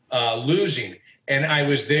up losing. And I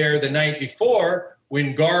was there the night before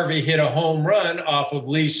when Garvey hit a home run off of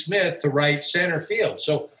Lee Smith to right center field.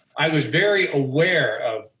 So I was very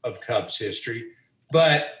aware of Cubs history,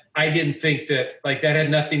 but I didn't think that that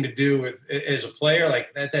had nothing to do with, as a player,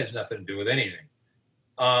 that has nothing to do with anything.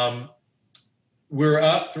 we're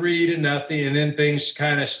up 3-0, and then things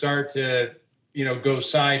kind of start to, go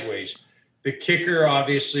sideways. The kicker,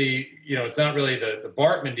 obviously, it's not really the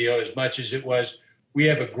Bartman deal as much as it was we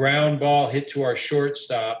have a ground ball hit to our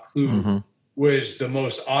shortstop who was the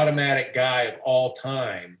most automatic guy of all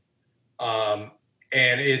time.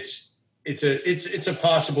 And it's a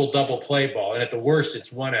possible double play ball. And at the worst,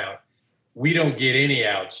 it's 1 out. We don't get any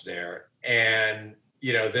outs there. And,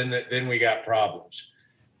 then we got problems.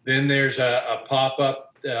 Then there's a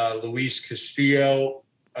pop-up, Luis Castillo,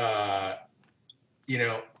 I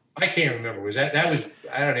can't remember. That was,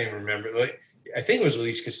 I don't even remember. I think it was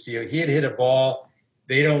Luis Castillo. He had hit a ball.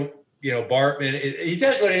 They don't, Bartman, he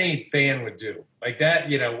does what any fan would do. Like that,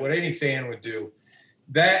 what any fan would do.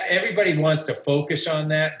 That everybody wants to focus on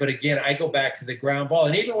that. But again, I go back to the ground ball.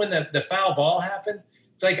 And even when the foul ball happened,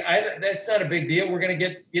 it's like, that's not a big deal. We're going to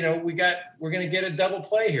get, we're going to get a double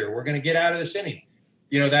play here. We're going to get out of this inning.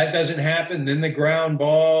 That doesn't happen. Then the ground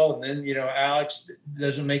ball, and then, Alex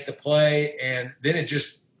doesn't make the play. And then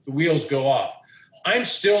the wheels go off. I'm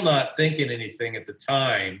still not thinking anything at the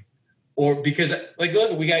time, or because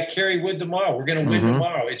look, we got Kerry Wood tomorrow. We're going to win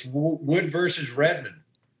tomorrow. It's Wood versus Redmond.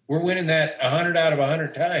 We're winning that 100 out of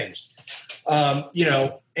 100 times.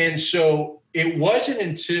 And so it wasn't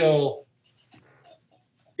until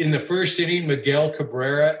in the first inning, Miguel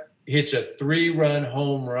Cabrera hits a 3-run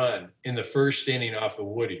home run in the first inning off of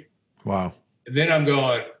Woody. Wow. And then I'm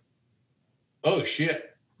going, oh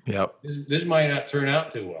shit. Yep. This might not turn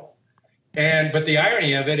out too well. But the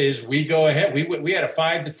irony of it is we go ahead. We had a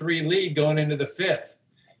 5-3 lead going into the 5th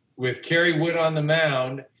with Kerry Wood on the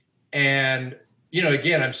mound. And,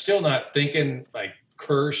 again, I'm still not thinking like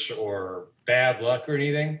curse or bad luck or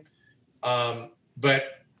anything. But,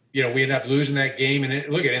 we ended up losing that game. And in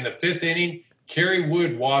the 5th inning, Kerry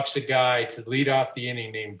Wood walks a guy to lead off the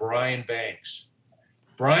inning named Brian Banks.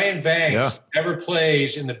 Brian Banks never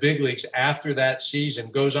plays in the big leagues after that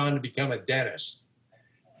season, goes on to become a dentist.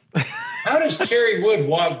 How does Kerry Wood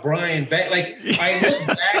walk Brian Banks? I look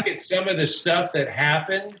back at some of the stuff that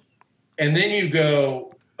happened, and then you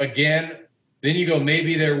go,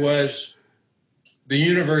 maybe the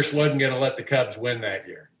universe wasn't going to let the Cubs win that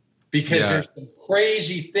year. Because there's some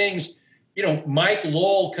crazy things. Mike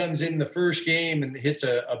Lowell comes in the first game and hits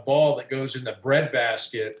a ball that goes in the bread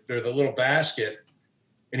basket or the little basket,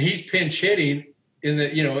 and he's pinch hitting in the,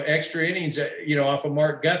 extra innings, off of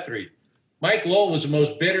Mark Guthrie. Mike Lowell was the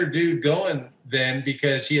most bitter dude going then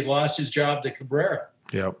because he had lost his job to Cabrera.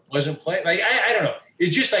 Yep. Wasn't playing. I don't know.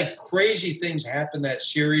 It's just like crazy things happened that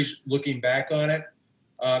series looking back on it.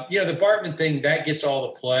 The Bartman thing, that gets all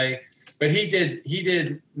the play. But he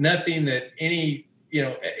did nothing that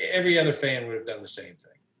every other fan would have done the same thing.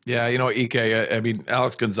 Yeah, Ike,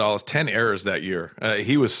 Alex Gonzalez, 10 errors that year.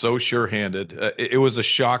 He was so sure-handed. It was a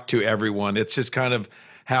shock to everyone. It's just kind of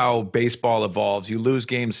how baseball evolves. You lose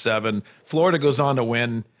Game 7. Florida goes on to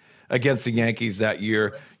win against the Yankees that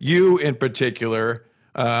year. You, in particular,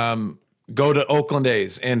 go to Oakland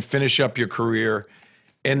A's and finish up your career.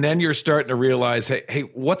 And then you're starting to realize, hey,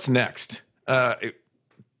 what's next?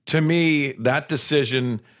 To me, that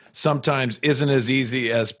decision sometimes isn't as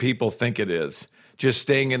easy as people think it is, just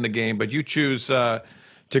staying in the game. But you choose to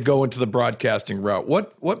go into the broadcasting route.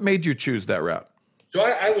 What made you choose that route? So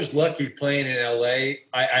I was lucky playing in LA.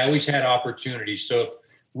 I always had opportunities. So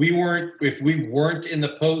if we weren't in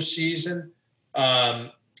the postseason,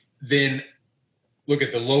 then look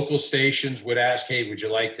at the local stations would ask, hey, would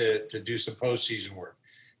you like to do some postseason work?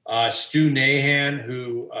 Stu Nahan,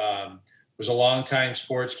 who was a longtime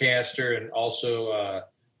sportscaster and also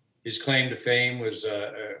his claim to fame was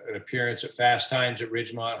an appearance at Fast Times at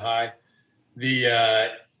Ridgemont High.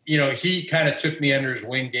 He kind of took me under his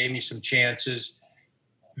wing, gave me some chances.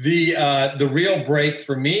 The real break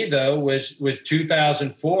for me though was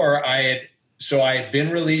 2004. I had been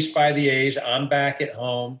released by the A's. I'm back at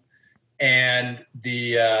home, and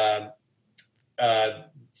the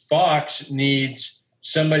Fox needs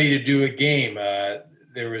somebody to do a game.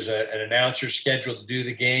 There was an announcer scheduled to do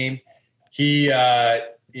the game. He,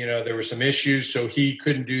 there were some issues, so he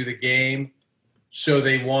couldn't do the game. So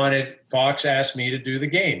Fox asked me to do the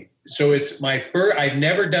game. So it's my first, I've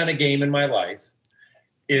never done a game in my life.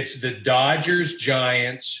 It's the Dodgers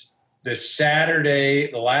Giants,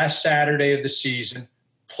 the last Saturday of the season,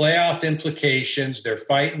 playoff implications. They're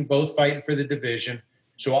both fighting for the division.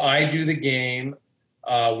 So I do the game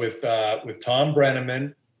with Tom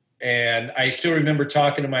Brenneman. And I still remember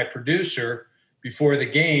talking to my producer before the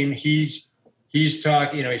game. He's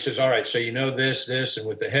talking, he says, all right, so this, and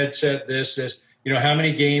with the headset, this, how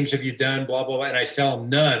many games have you done, blah, blah, blah. And I tell him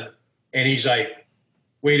none. And he's like,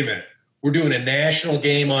 wait a minute, we're doing a national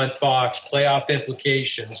game on Fox, playoff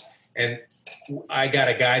implications, and I got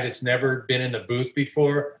a guy that's never been in the booth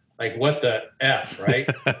before. Like, what the F, right?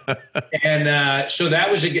 And so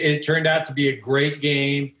it turned out to be a great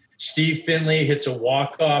game. Steve Finley hits a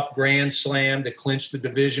walk-off grand slam to clinch the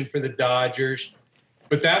division for the Dodgers.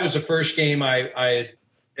 But that was the first game I had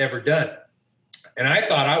ever done. And I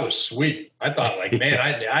thought I was sweet. I thought, like, man,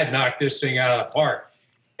 I'd knock this thing out of the park.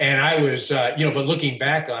 And I was, but looking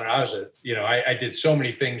back on it, I did so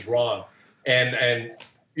many things wrong. And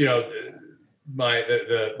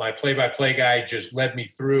my play-by-play guy just led me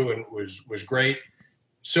through and was great.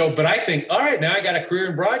 So, but I think, all right, now I got a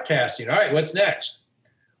career in broadcasting. All right, what's next?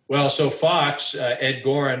 Well, so Fox, Ed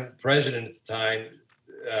Goren, president at the time,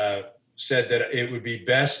 said that it would be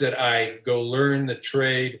best that I go learn the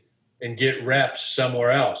trade and get reps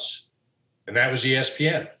somewhere else. And that was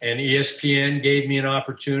ESPN. And ESPN gave me an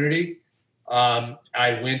opportunity.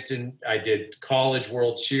 I went and I did College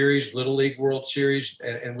World Series, Little League World Series,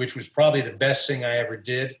 and which was probably the best thing I ever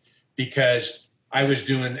did, because I was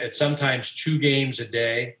doing at sometimes 2 games a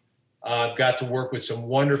day. Got to work with some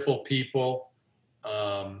wonderful people.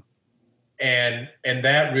 And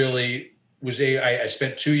that really was I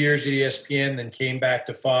spent 2 years at ESPN, then came back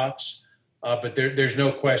to Fox. But there's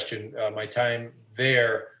no question my time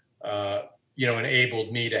there,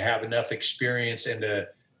 enabled me to have enough experience and to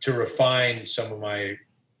refine some of my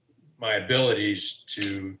abilities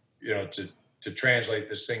to translate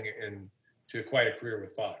this thing into quite a career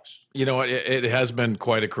with Fox. You know, it has been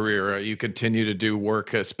quite a career. You continue to do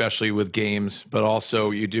work, especially with games, but also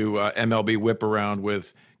you do MLB Whip Around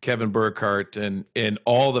with Kevin Burkhardt and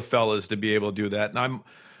all the fellas to be able to do that. And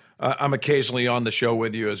I'm occasionally on the show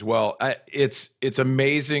with you as well. It's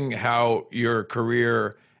amazing how your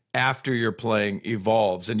career after you're playing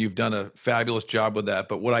evolves, and you've done a fabulous job with that.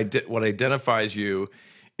 But what identifies you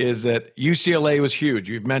is that UCLA was huge.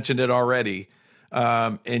 You've mentioned it already.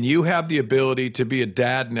 And you have the ability to be a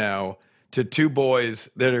dad now to 2 boys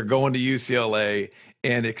that are going to UCLA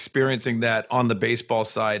and experiencing that on the baseball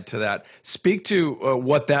side to that. Speak to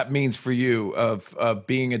what that means for you of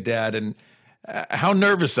being a dad, and how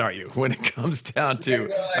nervous are you when it comes down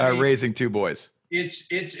to raising 2 boys?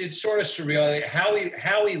 It's sort of surreal.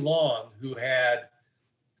 Howie Long, who had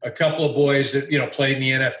a couple of boys that played in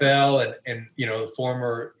the NFL and the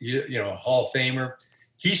former Hall of Famer,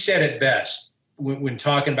 he said it best when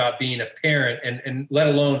talking about being a parent and let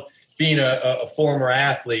alone being a former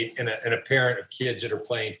athlete and a parent of kids that are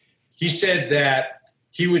playing. He said that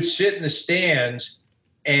he would sit in the stands,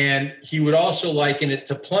 and he would also liken it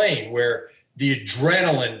to playing, where the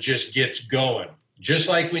adrenaline just gets going, just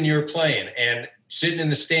like when you're playing and sitting in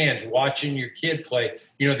the stands watching your kid play,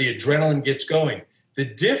 the adrenaline gets going. The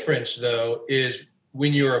difference, though, is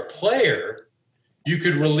when you're a player, you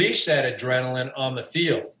could release that adrenaline on the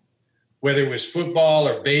field, whether it was football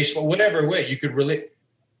or baseball, whatever way. You could release.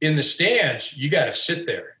 In the stands, you got to sit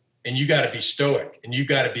there, and you got to be stoic, and you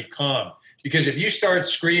got to be calm. Because if you start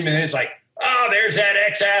screaming, it's like, oh, there's that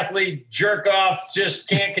ex-athlete jerk off, just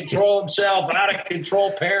can't control himself, out of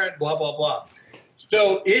control parent, blah, blah, blah.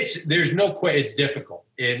 So there's no question, it's difficult.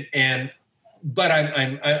 But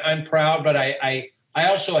I'm proud, but I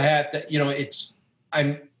also have to,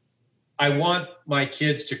 I want my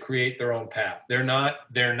kids to create their own path. They're not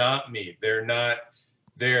me. They're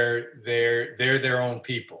their own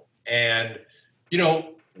people. And,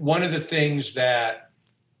 one of the things that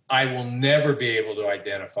I will never be able to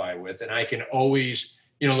identify with, and I can always,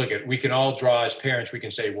 we can all draw as parents, we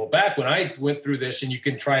can say, well, back when I went through this, and you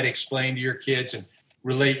can try to explain to your kids and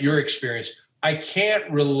relate your experience. I can't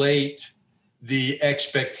relate the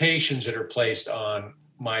expectations that are placed on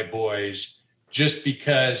my boys just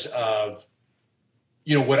because of,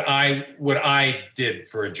 what I did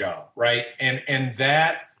for a job. Right. And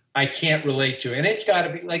that I can't relate to. And it's got to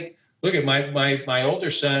be like, look at my older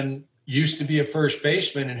son used to be a first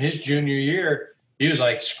baseman. In his junior year, he was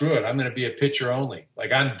like, screw it, I'm going to be a pitcher only.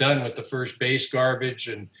 Like, I'm done with the first base garbage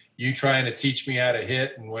and you trying to teach me how to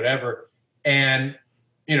hit and whatever. And,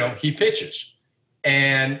 he pitches.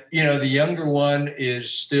 And, the younger one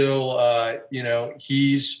is still,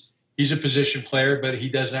 he's a position player, but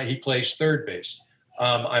he plays third base.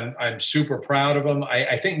 I'm super proud of him.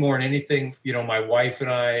 I think more than anything, my wife and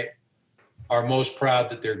I are most proud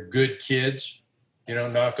that they're good kids,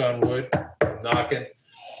 knock on wood, I'm knocking.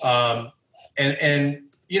 And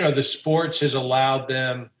the sports has allowed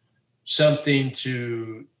them something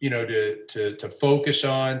to focus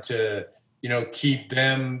on, to, keep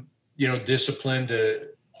them, disciplined.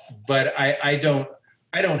 But I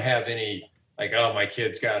don't have any, like, oh, my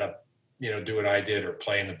kid's got to, do what I did or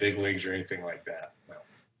play in the big leagues or anything like that. No.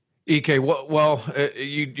 EK, well,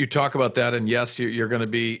 you talk about that, and yes, you're going to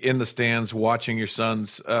be in the stands watching your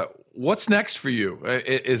sons. What's next for you?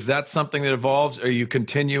 Is that something that evolves? Are you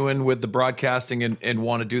continuing with the broadcasting and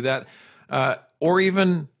want to do that, or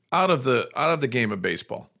even out of the game of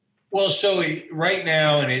baseball? Well, so right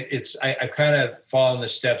now, and I kind of follow in the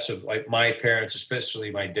steps of like my parents,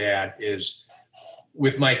 especially my dad, is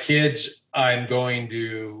with my kids, I'm going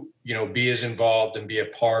to, be as involved and be a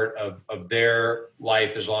part of their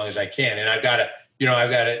life as long as I can. And I've got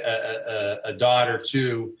a daughter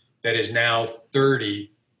too that is now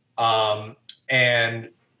 30. And,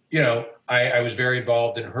 I was very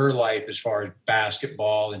involved in her life as far as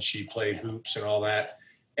basketball, and she played hoops and all that.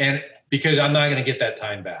 And because I'm not going to get that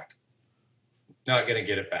time back, not going to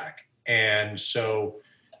get it back. And so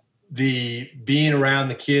the being around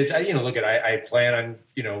the kids, I plan on,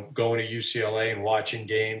 going to UCLA and watching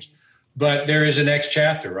games, but there is a next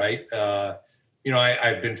chapter, right?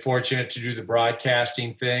 I've been fortunate to do the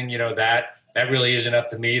broadcasting thing, that really isn't up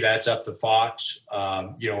to me. That's up to Fox,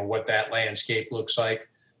 what that landscape looks like.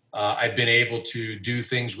 I've been able to do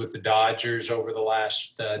things with the Dodgers over the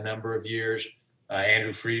last number of years.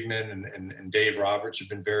 Andrew Friedman and Dave Roberts have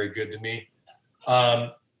been very good to me.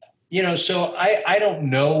 So I don't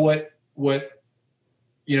know what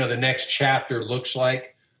the next chapter looks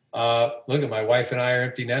like. Look at my wife and I are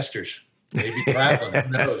empty nesters, maybe traveling, who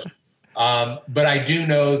knows? But I do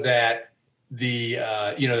know that the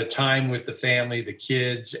time with the family, the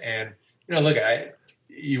kids, and,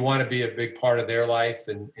 you want to be a big part of their life,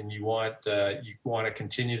 and you want to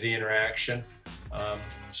continue the interaction.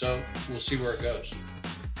 So we'll see where it goes.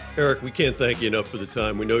 Eric, we can't thank you enough for the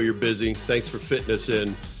time. We know you're busy. Thanks for fitting us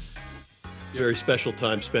in. Very special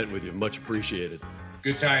time spent with you. Much appreciated.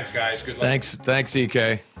 Good times, guys. Good luck. Thanks,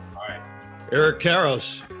 EK. All right. Eric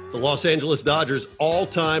Karros, the Los Angeles Dodgers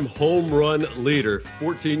all-time home run leader.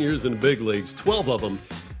 14 years in the big leagues, 12 of them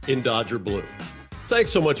in Dodger blue.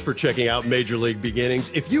 Thanks so much for checking out Major League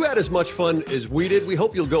Beginnings. If you had as much fun as we did, we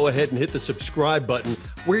hope you'll go ahead and hit the subscribe button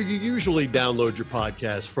where you usually download your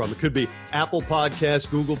podcast from. It could be Apple Podcasts,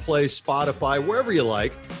 Google Play, Spotify, wherever you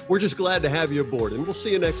like. We're just glad to have you aboard, and we'll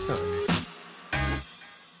see you next time.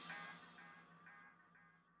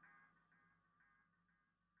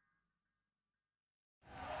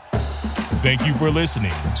 Thank you for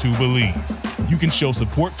listening to Believe. You can show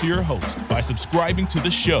support to your host by subscribing to the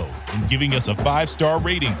show and giving us a 5-star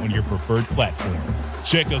rating on your preferred platform.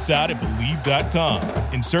 Check us out at Believe.com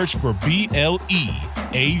and search for BLEAV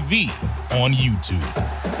on YouTube.